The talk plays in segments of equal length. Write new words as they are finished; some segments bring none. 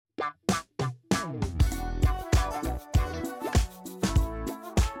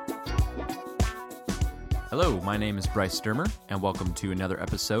Hello, my name is Bryce Sturmer, and welcome to another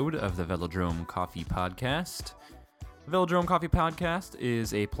episode of the Velodrome Coffee Podcast. The Velodrome Coffee Podcast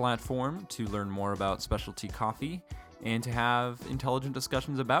is a platform to learn more about specialty coffee and to have intelligent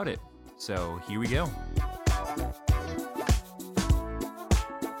discussions about it. So here we go.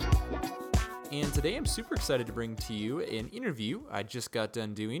 And today I'm super excited to bring to you an interview I just got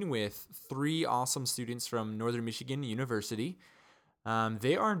done doing with three awesome students from Northern Michigan University.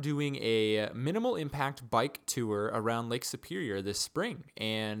 They are doing a minimal impact bike tour around Lake Superior this spring.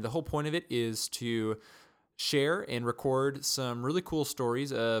 And the whole point of it is to share and record some really cool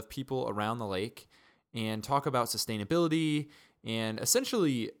stories of people around the lake and talk about sustainability and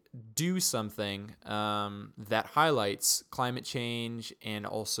essentially do something that highlights climate change and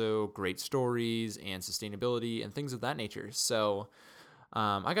also great stories and sustainability and things of that nature. So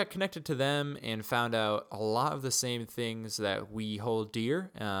I got connected to them and found out a lot of the same things that we hold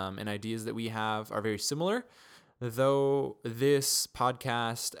dear and ideas that we have are very similar. Though this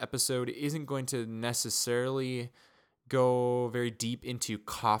podcast episode isn't going to necessarily go very deep into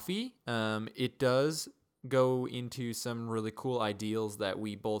coffee, it does go into some really cool ideals that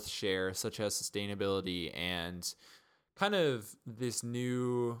we both share, such as sustainability and kind of this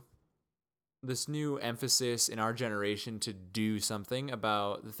new emphasis in our generation to do something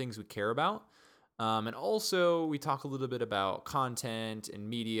about the things we care about. And also we talk a little bit about content and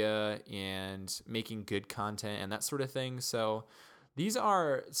media and making good content and that sort of thing. So these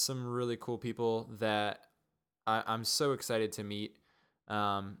are some really cool people that I'm so excited to meet.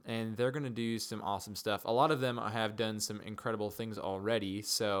 And they're going to do some awesome stuff. A lot of them have done some incredible things already.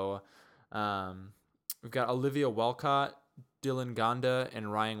 So we've got Olivia Welcott, Dylan Gonda,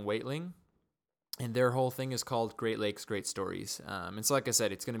 and Ryan Waitling. And their whole thing is called Great Lakes, Great Stories. And so like I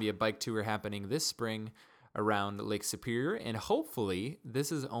said, it's going to be a bike tour happening this spring around Lake Superior. And hopefully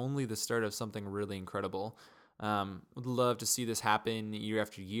this is only the start of something really incredible. Would love to see this happen year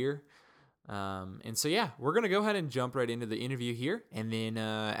after year. And so, yeah, we're going to go ahead and jump right into the interview here. And then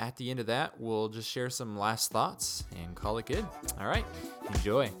at the end of that, we'll just share some last thoughts and call it good. All right,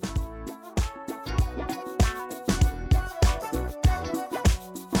 enjoy.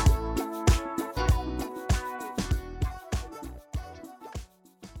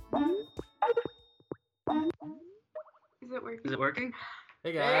 Is it working?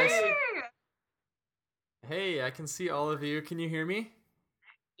 Hey, guys. Hey, I can see all of you. Can you hear me?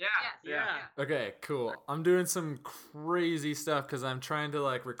 Yeah. Okay, cool. I'm doing some crazy stuff because I'm trying to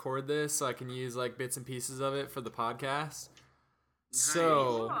record this so I can use bits and pieces of it for the podcast.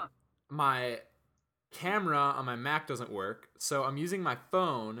 So my camera on my Mac doesn't work, so I'm using my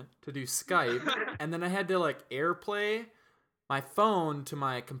phone to do Skype, and then I had to AirPlay my phone to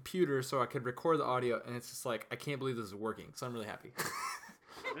my computer so I could record the audio, and it's just I can't believe this is working, so I'm really happy.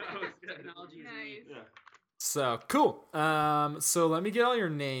 Technology is neat. Yeah. So cool. So let me get all your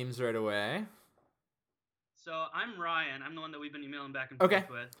names right away. So I'm Ryan. I'm the one that we've been emailing back and forth Okay,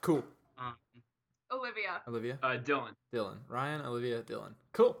 with. cool. Olivia. Dylan. Ryan, Olivia, Dylan.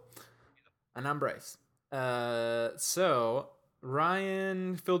 Cool. And I'm Bryce. So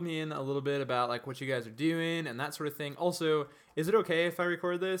Ryan filled me in a little bit about what you guys are doing and that sort of thing. Also, is it okay if I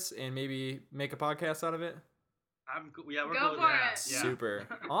record this and maybe make a podcast out of it? Yeah, we're Go good for with it. that. Yeah. Super.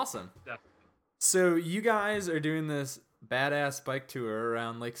 Awesome. Definitely. So you guys are doing this badass bike tour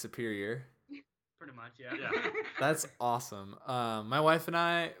around Lake Superior. Pretty much, yeah. That's awesome. My wife and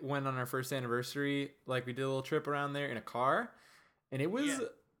I went on our first anniversary. We did a little trip around there in a car, and it was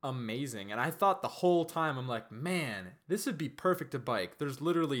amazing. And I thought the whole time, I'm like, man, this would be perfect to bike. There's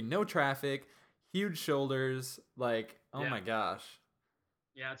literally no traffic, huge shoulders. My gosh.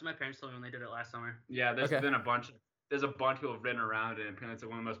 Yeah, it's my parents told me when they did it last summer. Yeah, there's Okay. been a bunch of people who've ridden around it, and apparently it's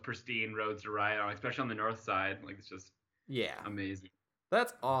one of the most pristine roads to ride on, especially on the north side. It's just Yeah. amazing.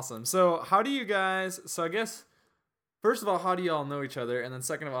 That's awesome. So how do you guys, I guess, first of all, how do you all know each other? And then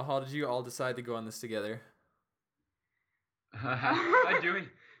second of all, how did you all decide to go on this together?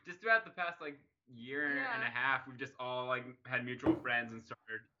 Just throughout the past year and a half, we've just all had mutual friends and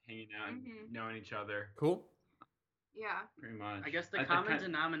started hanging out and knowing each other. Cool. Yeah. Pretty much. I guess the I common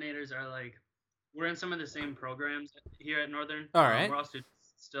think denominators are we're in some of the same programs here at Northern. All right. We're all students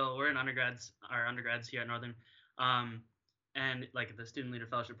still. We're in undergrads here at Northern. And the Student Leader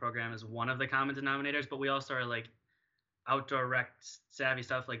Fellowship program is one of the common denominators, but we also are outdoor rec savvy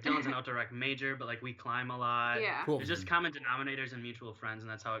stuff. Dylan's an outdoor rec major, but we climb a lot. Yeah. Cool. There's just common denominators and mutual friends,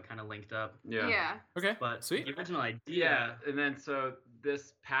 and that's how it kind of linked up. Yeah. Okay. But Sweet. the original idea. Yeah, and then so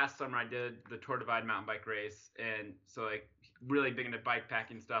this past summer I did the Tour Divide mountain bike race, and so really big into bike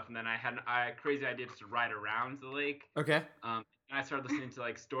packing stuff. And then I had a crazy idea just to ride around the lake. Okay. And I started listening to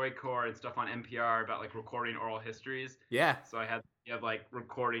like StoryCorps and stuff on NPR about like recording oral histories. Yeah. So I had like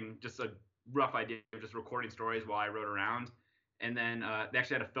recording, just a rough idea of just recording stories while I rode around. And then they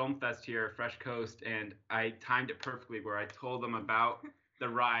actually had a film fest here, Fresh Coast, and I timed it perfectly where I told them about the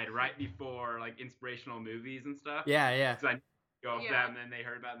ride right before like inspirational movies and stuff. Yeah, yeah. So I go off that, and then they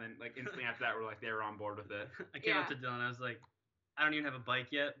heard about it, and then like instantly after that, they were on board with it. I came up to Dylan. I was like, I don't even have a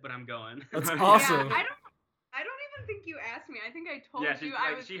bike yet, but I'm going. That's awesome. Yeah, I don't even think you asked me. I think I told you.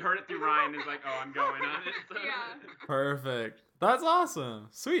 She heard it through Ryan and is like, oh, I'm going on it. So. Yeah. Perfect. That's awesome.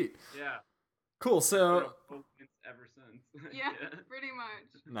 Sweet. Yeah. Cool. So. Ever since. Yeah, pretty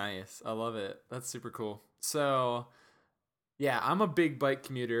much. Nice. I love it. That's super cool. So, yeah, I'm a big bike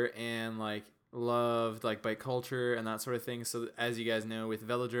commuter and like loved like bike culture and that sort of thing. So as you guys know, with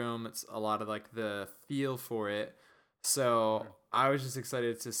Velodrome, it's a lot of like the feel for it. So I was just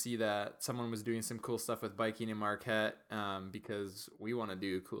excited to see that someone was doing some cool stuff with biking in Marquette, because we want to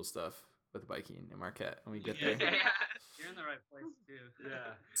do cool stuff with biking in Marquette when we get there. You're in the right place too.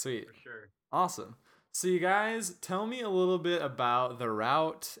 Yeah. Sweet. For sure. Awesome. So you guys, tell me a little bit about the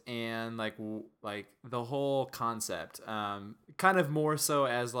route and like the whole concept. Kind of more so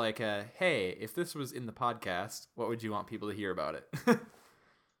as like a, hey, if this was in the podcast, what would you want people to hear about it? Yeah.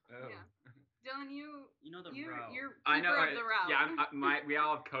 Dylan, you know the you're route. keeper I know of the route. Yeah, we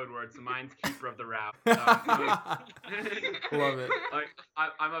all have code words. So mine's keeper of the route. Love it. Like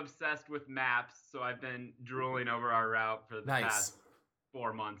I'm obsessed with maps, so I've been drooling over our route for the past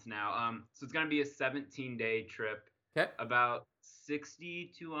 4 months now. So it's gonna be a 17-day trip. Okay. About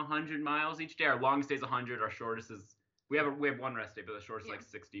 60 to 100 miles each day. Our longest day is 100. Our shortest is we have one rest day, but the shortest is like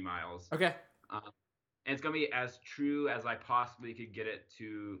 60 miles. Okay. And it's gonna be as true as I possibly could get it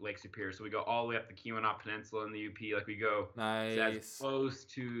to Lake Superior. So we go all the way up the Keweenaw Peninsula in the UP. Like we go as close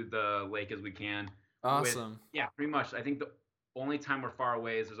to the lake as we can. Awesome. Yeah, pretty much. I think the only time we're far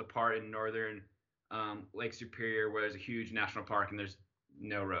away is there's a part in northern Lake Superior where there's a huge national park and there's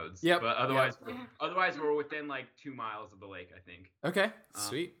no roads. Yep. But otherwise we're within like 2 miles of the lake, I think. Okay.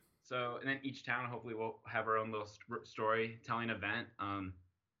 Sweet. So and then each town hopefully will have our own little storytelling event.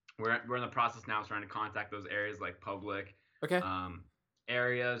 We're in the process now of trying to contact those areas like public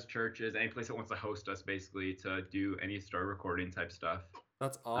areas, churches, any place that wants to host us basically to do any story recording type stuff.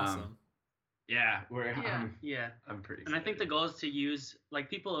 That's awesome. I'm pretty excited. And I think the goal is to use, like,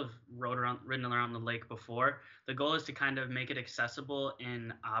 people have ridden around the lake before. The goal is to kind of make it accessible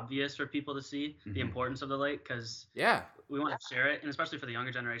and obvious for people to see the importance of the lake, because we want to share it, and especially for the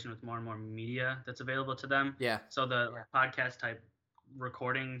younger generation with more and more media that's available to them. Yeah. So the podcast type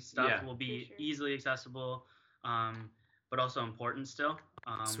recording stuff will be easily accessible, but also important still.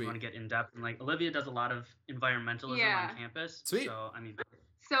 We want to get in depth, and like Olivia does a lot of environmentalism on campus. Sweet. So I mean.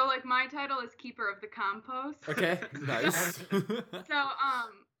 So like my title is Keeper of the Compost. Okay. Nice. So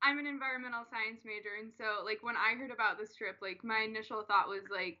I'm an environmental science major, and so like when I heard about this trip, like my initial thought was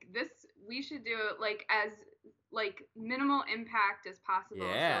like we should do it like as like minimal impact as possible.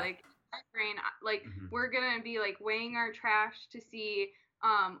 Yeah. So like we're gonna be like weighing our trash to see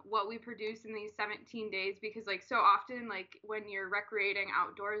what we produce in these 17 days, because like so often like when you're recreating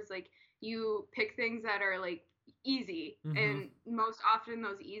outdoors, like you pick things that are like easy, and most often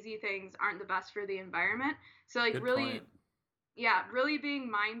those easy things aren't the best for the environment. So like Good really point. really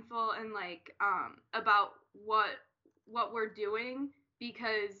being mindful and like about what we're doing,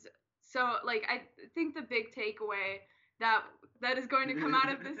 because so like I think the big takeaway that is going to come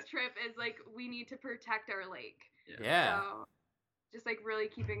out of this trip is like we need to protect our lake. Yeah. So just like really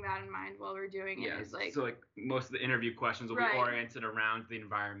keeping that in mind while we're doing it is like. So like most of the interview questions will be oriented around the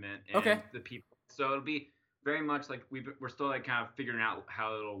environment and the people. So it'll be very much like we're still like kind of figuring out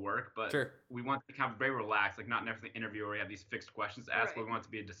how it'll work, but we want to kind of very relaxed, like not necessarily an interview where we have these fixed questions to ask, but we want it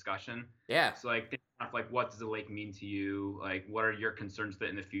to be a discussion. Yeah. So like think of like what does the lake mean to you? Like what are your concerns with it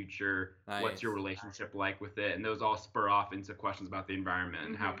in the future? Nice. What's your relationship like with it? And those all spur off into questions about the environment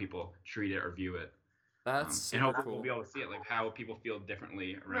and how people treat it or view it. That's and hopefully cool. we'll be able to see it, like how people feel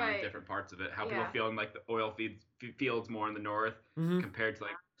differently around different parts of it. How people feel in like the oil fields more in the north compared to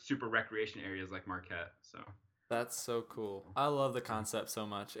like super recreation areas like Marquette. So that's so cool. I love the concept so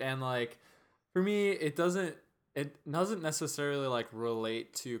much, and like for me, it doesn't necessarily like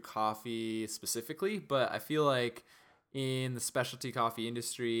relate to coffee specifically, but I feel like in the specialty coffee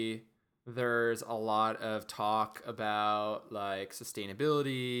industry, there's a lot of talk about like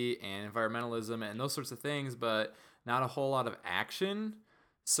sustainability and environmentalism and those sorts of things, but not a whole lot of action.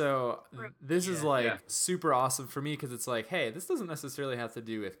 So this is like super awesome for me, because it's like, hey, this doesn't necessarily have to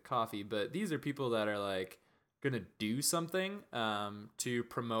do with coffee, but these are people that are like gonna do something to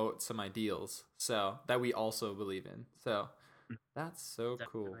promote some ideals so that we also believe in. So That's so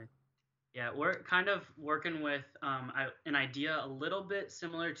cool. Yeah, we're kind of working with an idea a little bit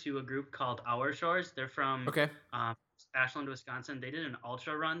similar to a group called Our Shores. They're from Ashland, Wisconsin. They did an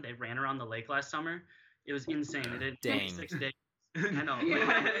ultra run. They ran around the lake last summer. It was insane. They did 26 days. I know.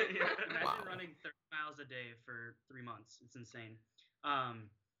 Imagine running 30 miles a day for 3 months. It's insane.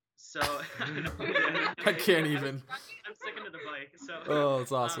 So I can't even. I'm sticking to the bike. So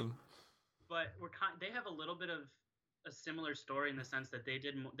it's awesome. But they have a little bit of a similar story in the sense that they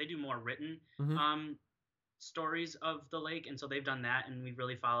do more written stories of the lake, and so they've done that, and we've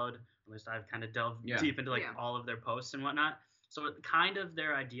really followed. At least I've kind of delved deep into all of their posts and whatnot. So kind of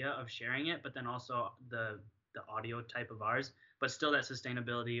their idea of sharing it, but then also the audio type of ours, but still that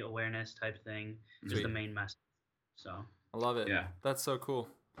sustainability awareness type thing is the main message. So I love it. Yeah, that's so cool.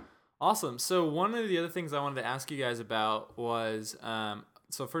 Awesome. So one of the other things I wanted to ask you guys about was,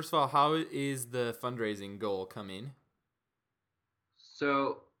 so first of all, how is the fundraising goal coming?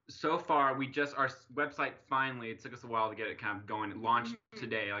 So far, our website finally, it took us a while to get it kind of going. It launched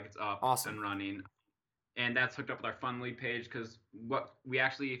today, like it's up and running. And that's hooked up with our Fundly page, because what we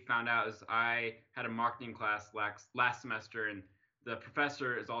actually found out is I had a marketing class last semester, and the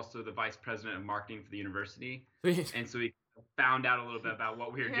professor is also the vice president of marketing for the university. And so we found out a little bit about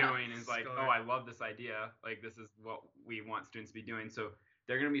what we were doing, and it's like, oh, I love this idea. Like, this is what we want students to be doing. So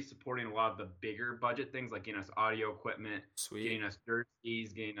they're going to be supporting a lot of the bigger budget things, like getting us audio equipment, getting us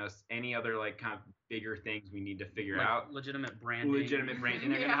jerseys, getting us any other like kind of bigger things we need to figure out. Legitimate branding.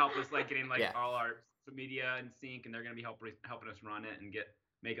 They're going to help us like getting like all our social media in sync, and they're going to be helping us run it and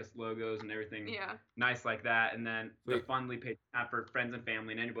make us logos and everything nice like that. And then the Fundly page for friends and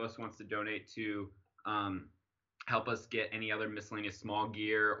family, and anybody else who wants to donate to help us get any other miscellaneous small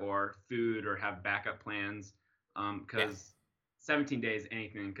gear or food or have backup plans, because 17 days,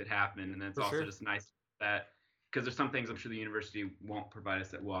 anything could happen. And it's also just nice that, because there's some things I'm sure the university won't provide us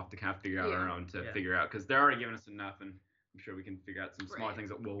that we'll have to kind of figure out our own to figure out, because they're already giving us enough, and I'm sure we can figure out some smaller things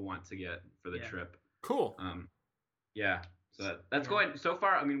that we'll want to get for the trip. Cool. So that's going. So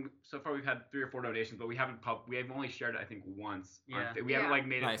far, I mean, we've had 3 or 4 donations, but we have only shared it, I think, once. We haven't like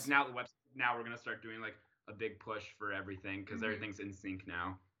made it. Now the website. Now we're gonna start doing like a big push for everything, because everything's in sync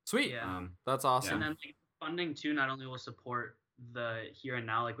now. Sweet. That's awesome. And then like, funding too not only will support the here and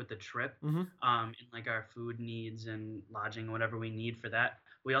now, like with the trip, and like our food needs and lodging and whatever we need for that.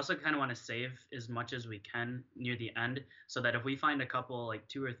 We also kind of want to save as much as we can near the end, so that if we find a couple, like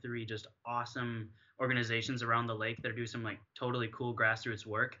 2 or 3 just awesome organizations around the lake that do some like totally cool grassroots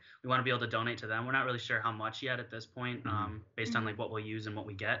work, we want to be able to donate to them. We're not really sure how much yet at this point, based on like what we'll use and what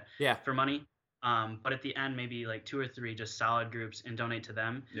we get for money. But at the end, maybe like 2 or 3 just solid groups and donate to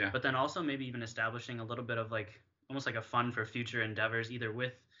them. But then also maybe even establishing a little bit of like almost like a fund for future endeavors, either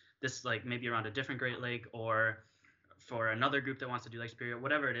with this, like maybe around a different Great Lake, or for another group that wants to do Lake Superior,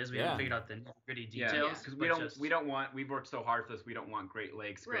 whatever it is. We haven't figured out the nitty details. Because we've worked so hard for this, we don't want Great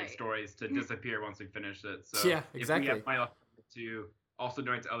Lakes, great stories to disappear once we finish it. So exactly. If we have money to also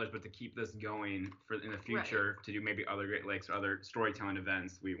donate to others, but to keep this going in the future, to do maybe other Great Lakes or other storytelling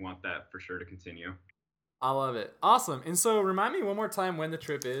events, we want that for sure to continue. I love it. Awesome. And so remind me one more time when the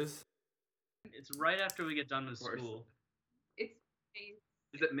trip is. It's right after we get done with school. It's May.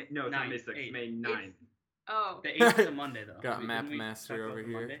 Is it May? No, it's not May 6th. It's May 9th. Oh. The 8th is a Monday, though. Got Map Master over here.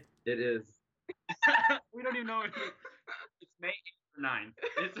 Monday? It is. We don't even know. It's May 8th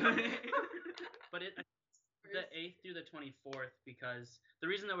or 9th. But it's the 8th through the 24th, because the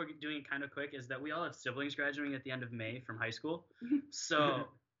reason that we're doing it kind of quick is that we all have siblings graduating at the end of May from high school. So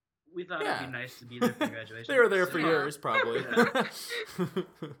we thought it would be nice to be there for graduation. They were there for yours, probably.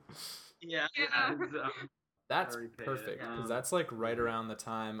 That's perfect, because that's like right around the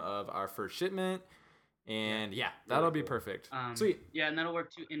time of our first shipment, and that'll be perfect. Sweet. Yeah, and that'll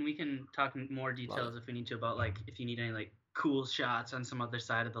work too, and we can talk more details if we need to about like if you need any like cool shots on some other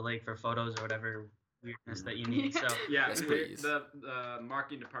side of the lake for photos or whatever weirdness that you need. So the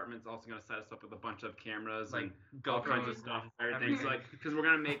marketing department's also going to set us up with a bunch of cameras like and all kinds of stuff, everything. So, like, because we're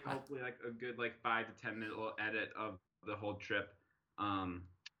going to make hopefully like a good like 5 to 10 minute little edit of the whole trip. A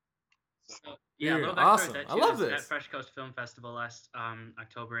little awesome. That I love this. At Fresh Coast Film Festival last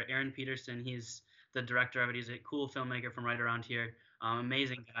October, Aaron Peterson, he's the director of it. He's a cool filmmaker from right around here.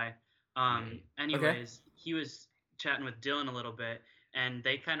 Amazing guy. Anyways, he was chatting with Dylan a little bit, and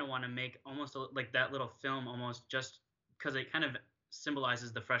they kind of want to make almost like that little film almost just because it kind of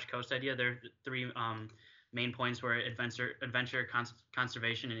symbolizes the Fresh Coast idea. There are 3 main points were adventure,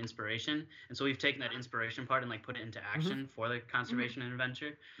 conservation, and inspiration. And so we've taken that inspiration part and like put it into action for the conservation and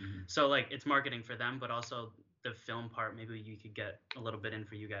adventure. So like it's marketing for them, but also the film part, maybe you could get a little bit in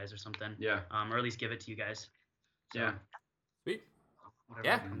for you guys or something. Or at least give it to you guys. So. Sweet. Whatever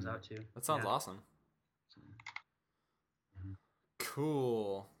Yeah. it comes out to. That sounds awesome.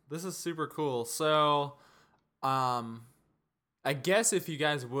 Cool. This is super cool. So, I guess if you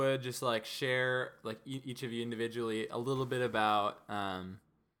guys would just like share, like each of you individually, a little bit about,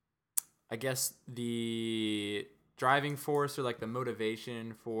 I guess the driving force or like the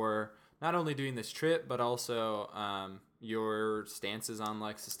motivation for not only doing this trip, but also your stances on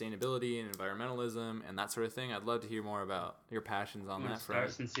like sustainability and environmentalism and that sort of thing. I'd love to hear more about your passions on that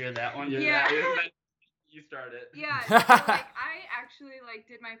front. Sincere that one. Yeah. You start it. Yeah, so like I actually like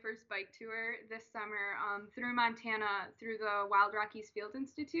did my first bike tour this summer through Montana through the Wild Rockies Field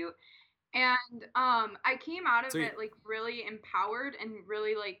Institute, and I came out of it like really empowered and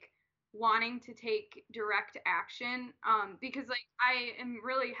really like wanting to take direct action because like I am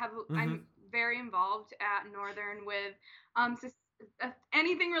really I'm very involved at Northern with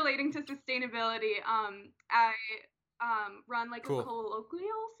anything relating to sustainability. I run like a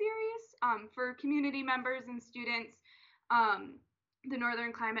colloquial series for community members and students, the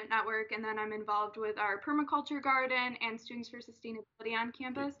Northern Climate Network, and then I'm involved with our permaculture garden and Students for Sustainability on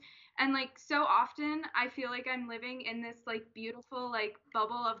campus. And like so often I feel like I'm living in this like beautiful like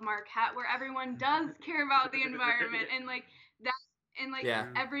bubble of Marquette where everyone does care about the environment and like that and like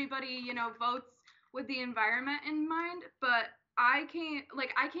everybody, you know, votes with the environment in mind. But I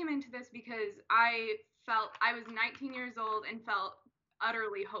came into this because I felt I was 19 years old and felt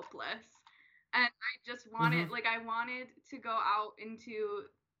utterly hopeless. And I just wanted, I wanted to go out into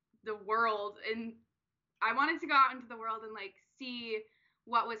the world and like see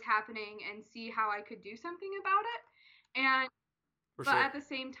what was happening and see how I could do something about it. And, at the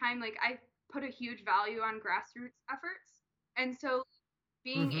same time, like I put a huge value on grassroots efforts. And so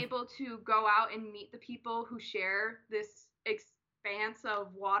being able to go out and meet the people who share this expanse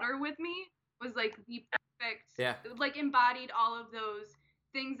of water with me was like the perfect, like embodied all of those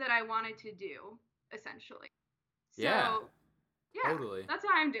things that I wanted to do, essentially. So, yeah, totally. That's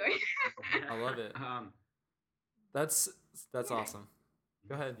what I'm doing. I love it. That's awesome.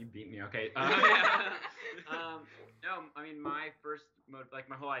 Go ahead. You beat me. Okay. No, I mean my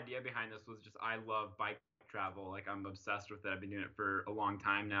my whole idea behind this was just I love bike travel. Like I'm obsessed with it. I've been doing it for a long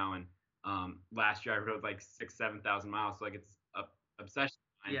time now, and last year I rode like 7,000 miles. So like it's a obsession.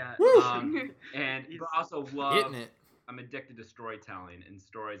 Yeah. And but I also love. It. I'm addicted to storytelling and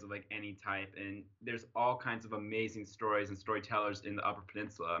stories of like any type, and there's all kinds of amazing stories and storytellers in the Upper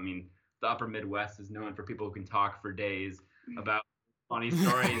Peninsula. I mean, the Upper Midwest is known for people who can talk for days about funny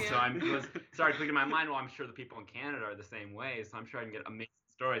stories. So I started thinking in my mind, well, I'm sure the people in Canada are the same way. So I'm sure I can get amazing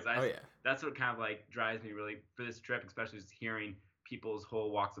stories. That's what kind of like drives me really for this trip, especially just hearing people's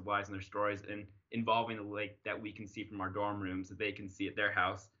whole walks of lives and their stories and involving the lake that we can see from our dorm rooms that they can see at their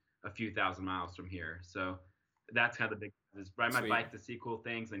house a few thousand miles from here. So that's kind of the big thing, is ride my bike to see cool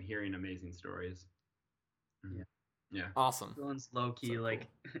things and hearing amazing stories. Yeah. Awesome. Dylan's low key so like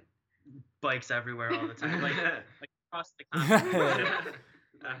cool. Bikes everywhere all the time, like across the continent.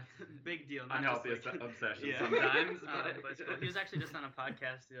 Big deal. Unhealthy obsession sometimes. But cool. He was actually just on a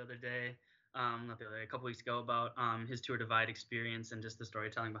podcast the other day, a couple weeks ago about his Tour Divide experience and just the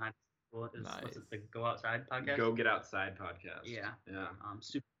storytelling behind it. What's it, the Go Outside podcast? Go Get Outside podcast. Yeah.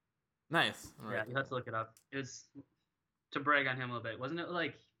 Super. Nice. Right. Yeah, you have to look it up. It's to brag on him a little bit. Wasn't it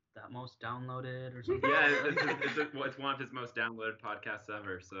like that most downloaded or something? Yeah, it's one of his most downloaded podcasts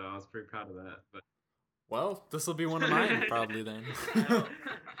ever. So I was pretty proud of that. But well, this will be one of mine probably then. But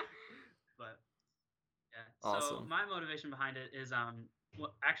yeah. Awesome. So my motivation behind it is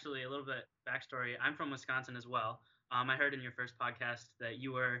actually a little bit backstory. I'm from Wisconsin as well. I heard in your first podcast that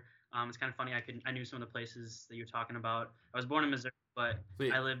you were. It's kind of funny. I knew some of the places that you're talking about. I was born in Missouri, but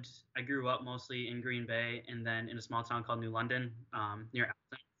I grew up mostly in Green Bay and then in a small town called New London, near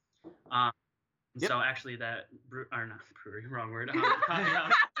Alton. So actually that not brewery, wrong word.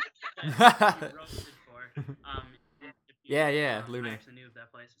 Roasted for. Lunar. I actually knew of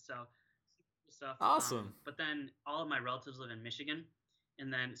that place. So stuff. Awesome. But then all of my relatives live in Michigan.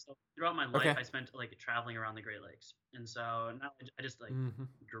 And then so throughout my life, I spent like traveling around the Great Lakes. And so now I just like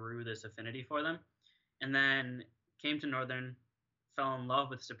grew this affinity for them. And then came to Northern, fell in love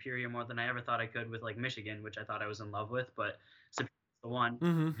with Superior more than I ever thought I could with like Michigan, which I thought I was in love with, but Superior's the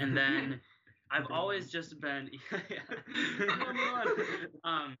one. And then I've always just been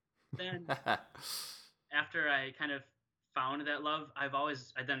then after I kind of found that love, I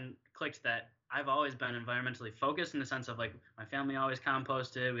then clicked that I've always been environmentally focused in the sense of like my family always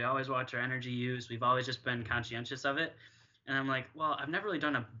composted, we always watch our energy use, we've always just been conscientious of it. And I'm like, well, I've never really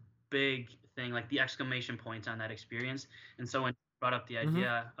done a big thing like the exclamation points on that experience. And so when you brought up the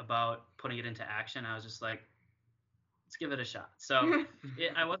idea about putting it into action, I was just like, let's give it a shot. So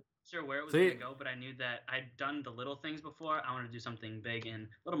I wasn't sure where it was going to go, but I knew that I'd done the little things before. I wanted to do something big and a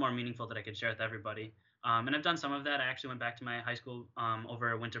little more meaningful that I could share with everybody. And I've done some of that. I actually went back to my high school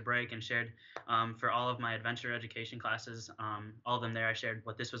over winter break and shared for all of my adventure education classes, all of them there. I shared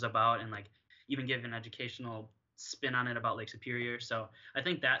what this was about and like even give an educational spin on it about Lake Superior. So I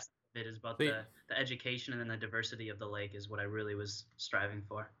think that's it is about the education and then the diversity of the lake is what I really was striving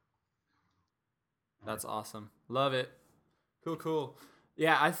for. That's awesome. Love it. Cool.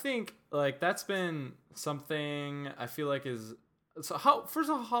 Yeah, I think like that's been something I feel like is. So first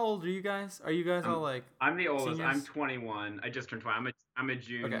of all, how old are you guys? Are you guys all like? I'm the oldest. Seniors? I'm 21. I just turned 20. I'm a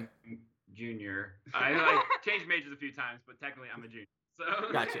junior. I changed majors a few times, but technically I'm a junior.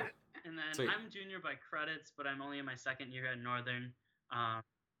 So gotcha. And then I'm junior by credits, but I'm only in my second year at Northern.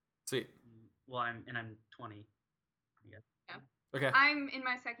 Sweet. Well, I'm 20. Yeah. Okay. I'm in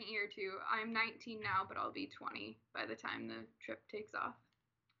my second year too. I'm 19 now, but I'll be 20 by the time the trip takes off.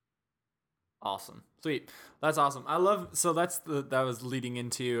 Awesome. Sweet. That's awesome. I love, so that was leading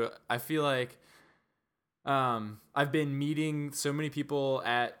into, I feel like I've been meeting so many people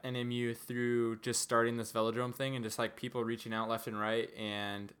at NMU through just starting this velodrome thing and just like people reaching out left and right.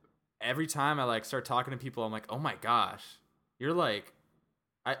 And every time I like start talking to people, I'm like, oh my gosh, you're like,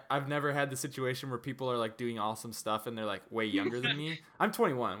 I've never had the situation where people are like doing awesome stuff and they're like way younger than me. I'm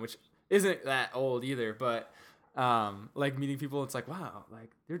 21, which isn't that old either, but like meeting people, it's like, wow,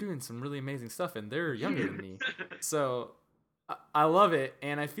 like they're doing some really amazing stuff and they're younger than me. So I love it.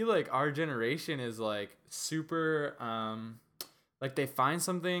 And I feel like our generation is like super, like they find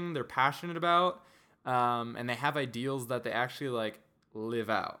something they're passionate about, and they have ideals that they actually like live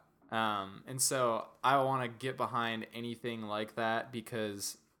out. And so I want to get behind anything like that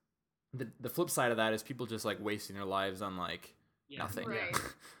because the flip side of that is people just like wasting their lives on like nothing. Right.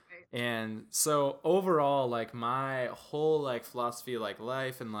 And so overall, like my whole like philosophy of like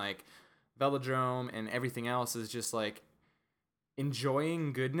life and like velodrome and everything else is just like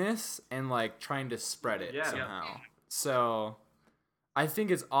enjoying goodness and like trying to spread it somehow. Yeah. So I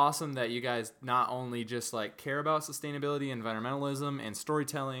think it's awesome that you guys not only just like care about sustainability, environmentalism, and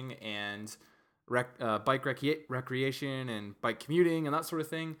storytelling, and bike recreation and bike commuting and that sort of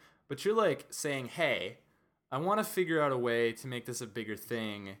thing, but you're like saying, "Hey, I want to figure out a way to make this a bigger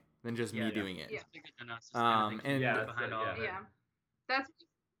thing than just me doing it." That's my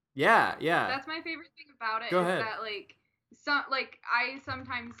favorite thing about it. Go ahead. That I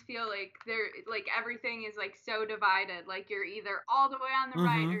sometimes feel like everything is like so divided. Like you're either all the way on the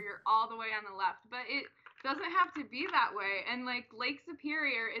right or you're all the way on the left. But it doesn't have to be that way. And like Lake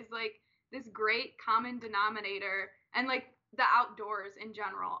Superior is like this great common denominator, and like the outdoors in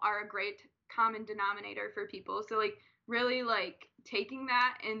general are a great common denominator for people. So like really like taking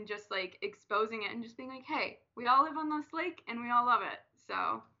that and just like exposing it and just being like, hey, we all live on this lake and we all love it.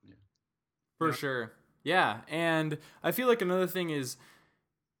 So for sure. Yeah, and I feel like another thing is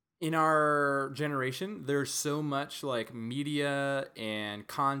in our generation, there's so much like media and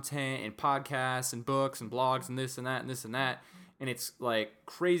content and podcasts and books and blogs and this and that and this and that, and it's like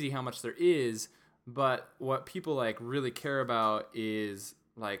crazy how much there is, but what people like really care about is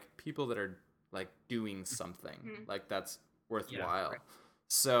like people that are like doing something like that's worthwhile.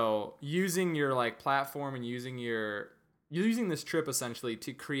 So using your like platform and using this trip essentially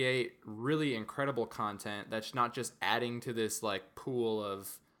to create really incredible content that's not just adding to this like pool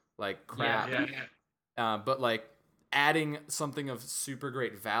of like crap, but like adding something of super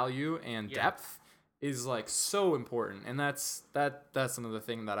great value and depth is like so important. And that's another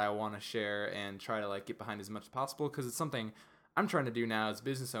thing that I want to share and try to like get behind as much as possible, because it's something I'm trying to do now as a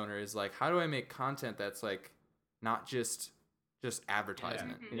business owner, is like, how do I make content that's like not just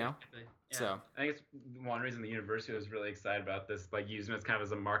advertisement, you know? Yeah. So I think it's one reason the university was really excited about this, like using it as kind of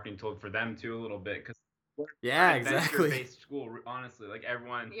as a marketing tool for them too, a little bit, because we're an adventure-based school. Honestly, like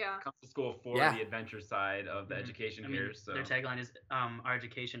everyone comes to school for the adventure side of the education here. So their tagline is "Our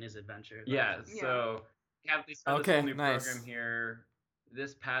education is adventure." So we have this whole new program here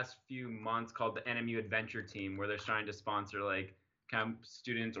this past few months called the NMU Adventure Team, where they're trying to sponsor like kind of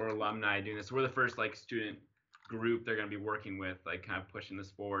students or alumni doing this. So we're the first like student group they're going to be working with, like kind of pushing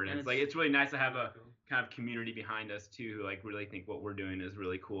this forward, and it's really nice to have a kind of community behind us too, who like really think what we're doing is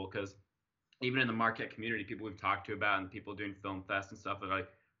really cool, because even in the Marquette community, people we've talked to about and people doing film fest and stuff are like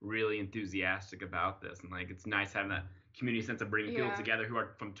really enthusiastic about this, and like it's nice having that community sense of bringing people together who are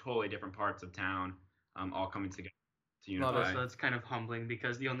from totally different parts of town, all coming together to unify. So it's kind of humbling,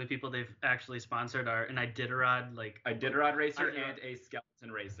 because the only people they've actually sponsored are an Iditarod racer and a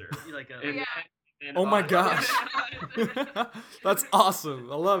skeleton racer, oh my gosh. That's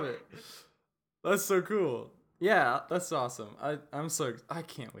awesome. I love it. That's so cool. Yeah, that's awesome. I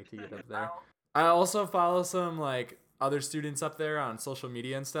can't wait to get up there. I also follow some like other students up there on social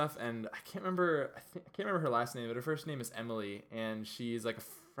media and stuff, and I can't remember her last name, but her first name is Emily, and she's like a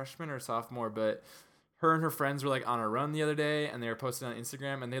freshman or sophomore, but her and her friends were like on a run the other day, and they were posting on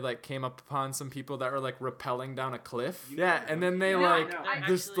Instagram, and they like came up upon some people that were like rappelling down a cliff. Yeah, and then they were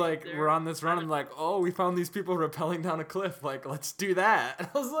on this run, and like, oh, we found these people rappelling down a cliff. Like, let's do that. And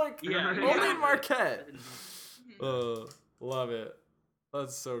I was like, only in Marquette. Love it.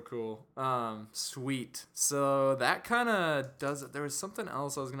 That's so cool. Sweet. So that kind of does it. There was something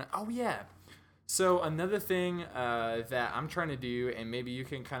else I was gonna. Oh yeah. So another thing that I'm trying to do, and maybe you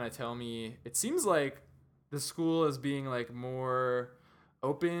can kind of tell me. It seems like the school is being like more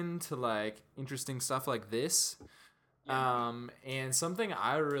open to like interesting stuff like this. And something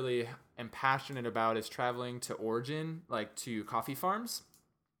I really am passionate about is traveling to origin, like to coffee farms.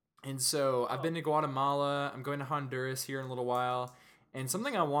 And so I've been to Guatemala. I'm going to Honduras here in a little while. And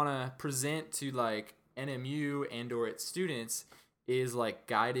something I want to present to like NMU and or its students is like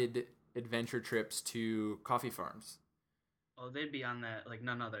guided adventure trips to coffee farms. Oh, they'd be on that like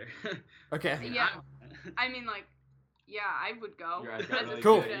none other. Okay. Yeah. I mean, like, yeah, I would go. Really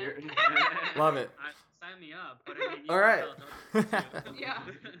cool. Love it. Sign me up. But I mean, all right. Yeah.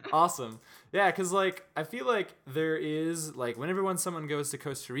 Awesome. Yeah, because like I feel like there is like whenever someone goes to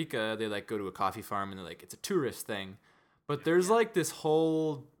Costa Rica, they like go to a coffee farm and they're like it's a tourist thing. But there's like this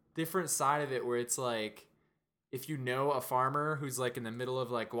whole different side of it where it's like if you know a farmer who's like in the middle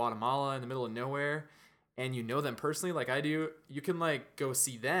of like Guatemala, in the middle of nowhere, and you know them personally like I do, you can like go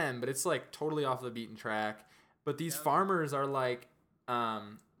see them, but it's like totally off the beaten track. But these farmers are like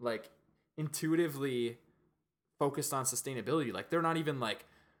intuitively focused on sustainability. Like they're not even like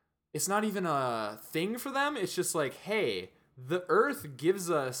it's not even a thing for them. It's just like, hey, the earth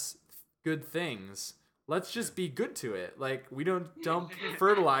gives us good things. Let's just be good to it. Like we don't dump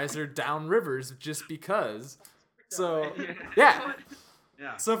fertilizer down rivers just because. So yeah.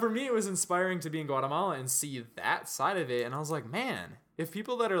 So for me, it was inspiring to be in Guatemala and see that side of it. And I was like, man, if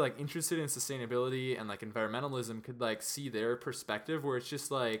people that are like interested in sustainability and like environmentalism could like see their perspective where it's just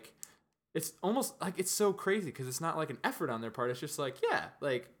like, it's almost like it's so crazy because it's not like an effort on their part. It's just like, yeah,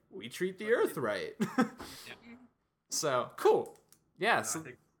 like we treat the earth right. So cool. Yeah. So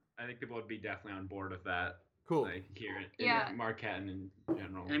I think people would be definitely on board with that. Cool. Like here in Marquette and in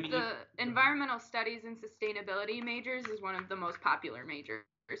general. I mean, the environmental studies and sustainability majors is one of the most popular majors,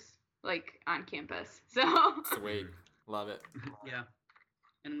 like on campus. So sweet. Love it. Yeah.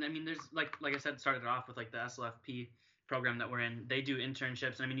 And I mean, there's like I said, started off with like the SLFP program that we're in. They do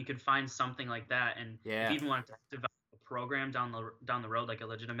internships, and I mean, you could find something like that, and if you even wanted to develop a program down the road, like a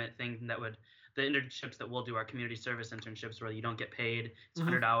legitimate thing that would. The internships that we'll do are community service internships where you don't get paid, it's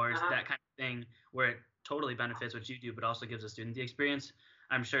 100 hours, that kind of thing, where it totally benefits what you do, but also gives a student the experience.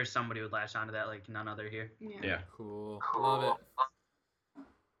 I'm sure somebody would latch onto that like none other here. Yeah. Cool. Love it.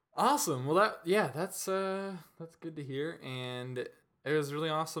 Awesome. Well, that's good to hear, and it was really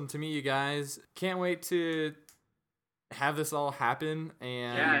awesome to meet you guys. Can't wait to have this all happen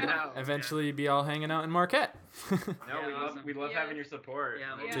and eventually be all hanging out in Marquette. We love having your support. It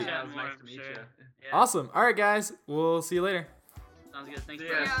was nice to meet you. Yeah. Awesome. All right, guys. We'll see you later. Sounds good. Thanks.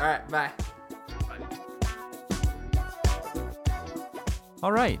 All right. Bye.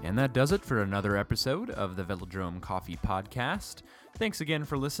 All right, and that does it for another episode of the Velodrome Coffee Podcast. Thanks again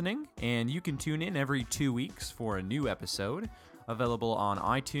for listening, and you can tune in every 2 weeks for a new episode, available on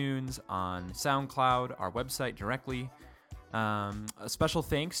iTunes, on SoundCloud, our website directly. A special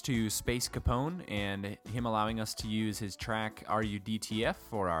thanks to Space Capone and him allowing us to use his track RUDTF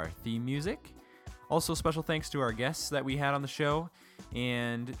for our theme music. Also, special thanks to our guests that we had on the show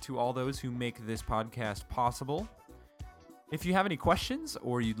and to all those who make this podcast possible. If you have any questions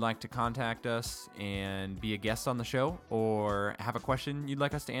or you'd like to contact us and be a guest on the show or have a question you'd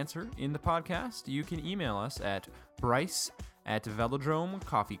like us to answer in the podcast, you can email us at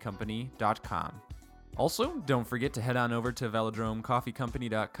bryce@velodromecoffeecompany.com. Also, don't forget to head on over to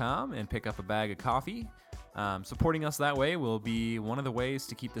velodromecoffeecompany.com and pick up a bag of coffee. Supporting us that way will be one of the ways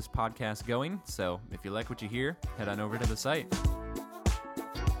to keep this podcast going. So if you like what you hear, head on over to the site.